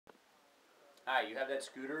Hi, you have that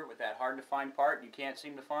scooter with that hard to find part you can't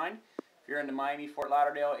seem to find? If you're in the Miami, Fort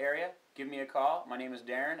Lauderdale area, give me a call. My name is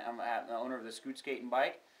Darren. I'm the owner of the Scoot Skate and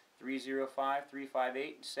Bike,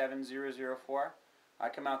 305-358-7004. I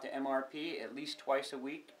come out to MRP at least twice a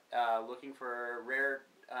week looking for rare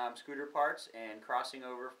scooter parts and crossing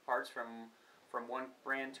over parts from one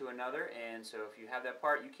brand to another. And so if you have that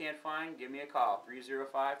part you can't find, give me a call,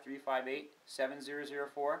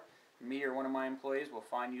 305-358-7004. Me or one of my employees will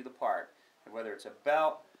find you the part. And whether it's a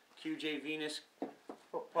belt, QJ Venus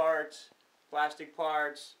parts, plastic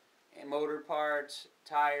parts, and motor parts,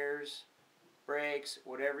 tires, brakes,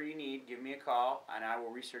 whatever you need, give me a call and I will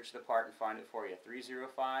research the part and find it for you.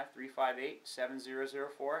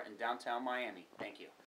 305-358-7004 in downtown Miami. Thank you.